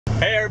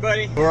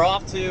everybody. We're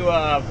off to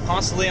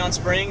Ponce de Leon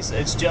Springs.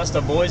 It's just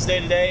a boys' day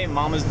today.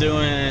 Mama's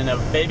doing a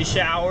baby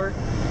shower,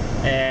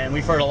 and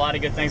we've heard a lot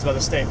of good things about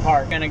the state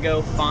park. Gonna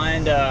go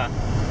find a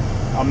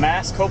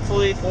mask,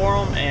 hopefully,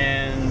 for them,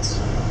 and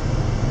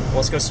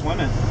let's go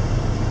swimming.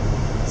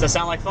 Does that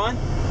sound like fun?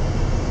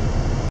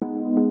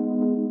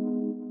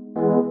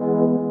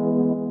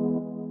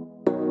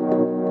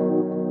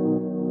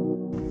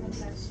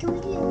 Can we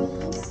do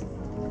these?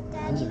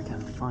 These are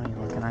kind of funny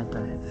looking, aren't they?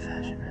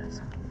 Fashion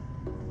is.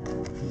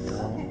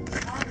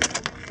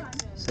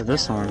 So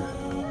this one,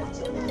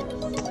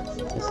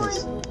 this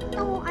is.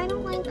 Oh, I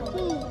don't like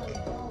pink.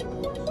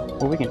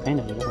 Well, we can paint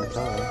it a different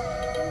color.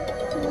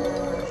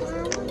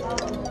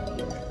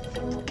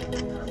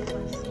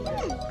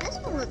 This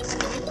one looks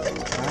good.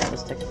 Alright,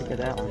 let's take a look at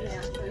that one.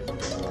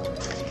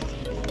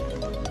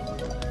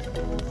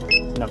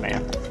 No,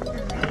 ma'am.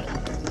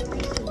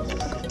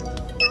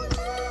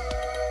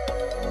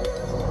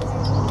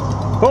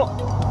 Cool.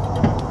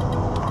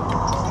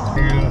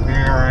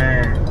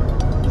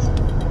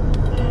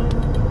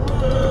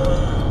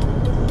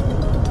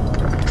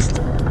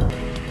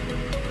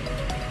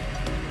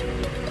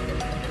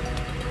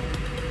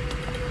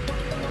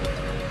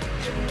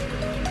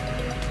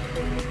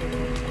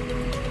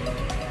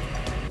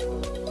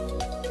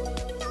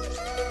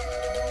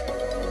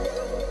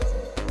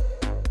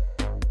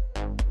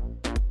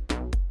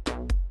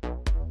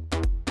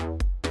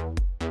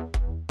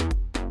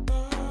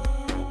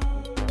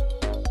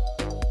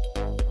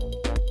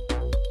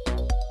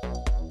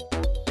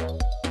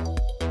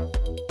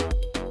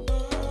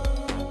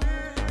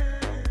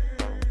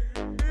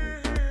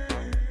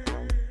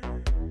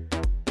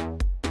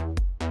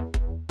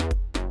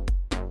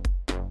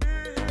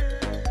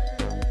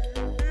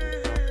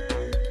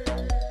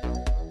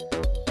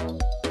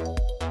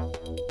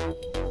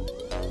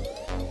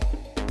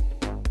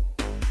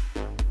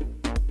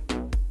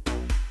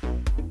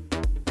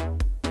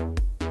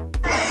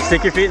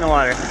 Stick your feet in the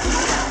water.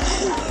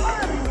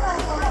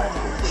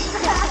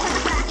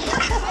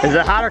 Is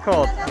it hot or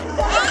cold?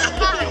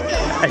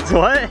 It's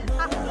what?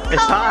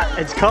 It's hot.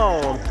 It's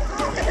cold.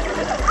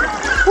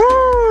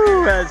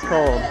 Woo! That's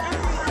cold.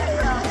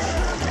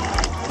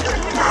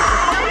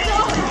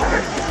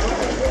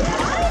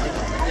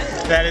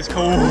 That is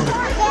cold.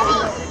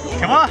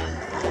 Come on.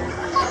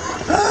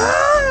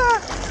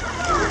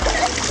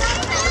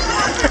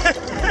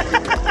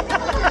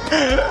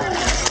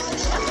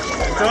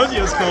 I told you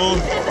it was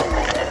cold.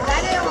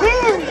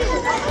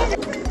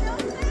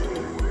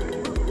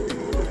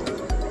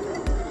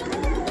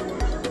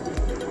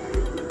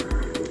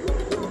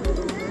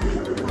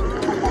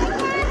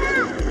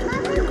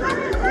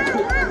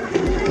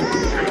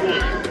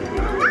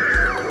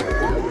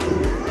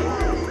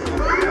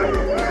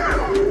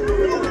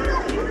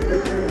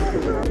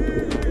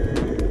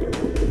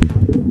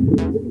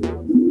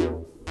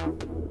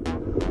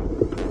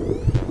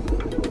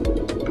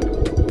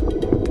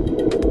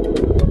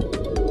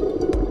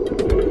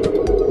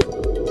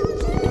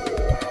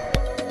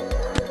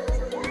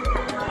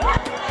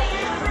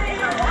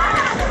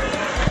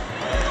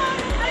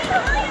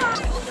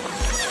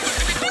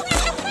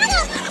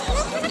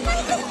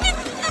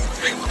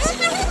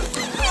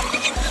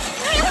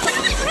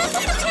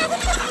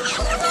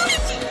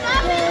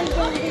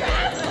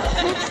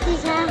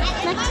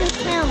 Let's do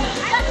him.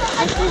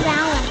 Let's do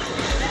that one.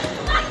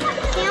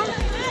 Him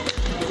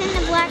is in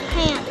the black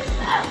pants,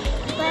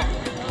 but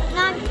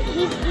not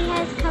he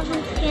has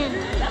covered skin.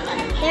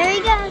 There he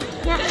goes.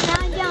 Now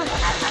he jumps.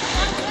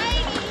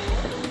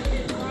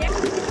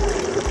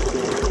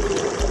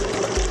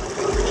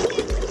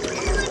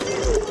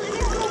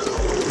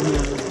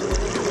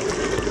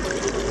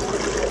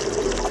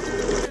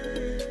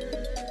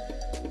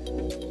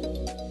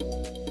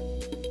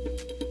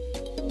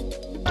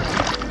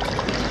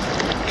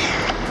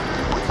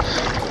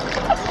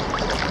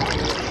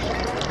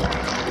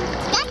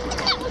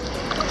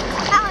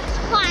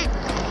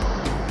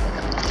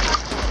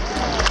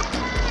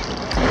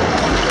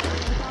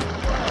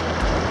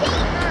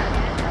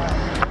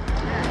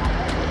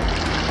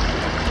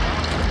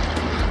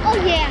 Oh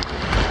yeah.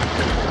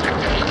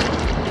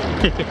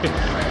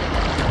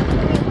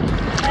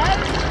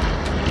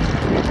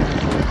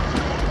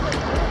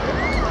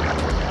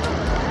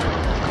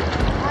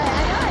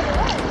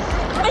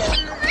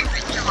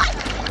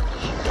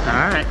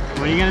 Alright,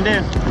 what are you gonna do?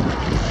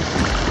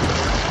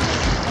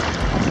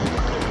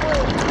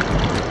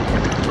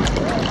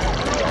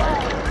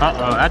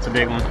 Uh-oh, that's a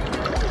big one.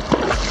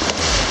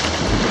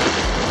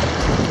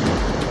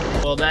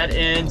 Well, that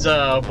ends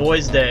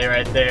Boys' Day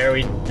right there.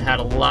 We had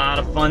a lot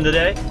of fun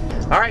today.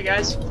 Alright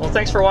guys, well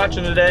thanks for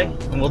watching today,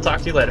 and we'll talk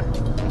to you later.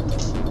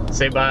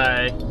 Say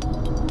bye.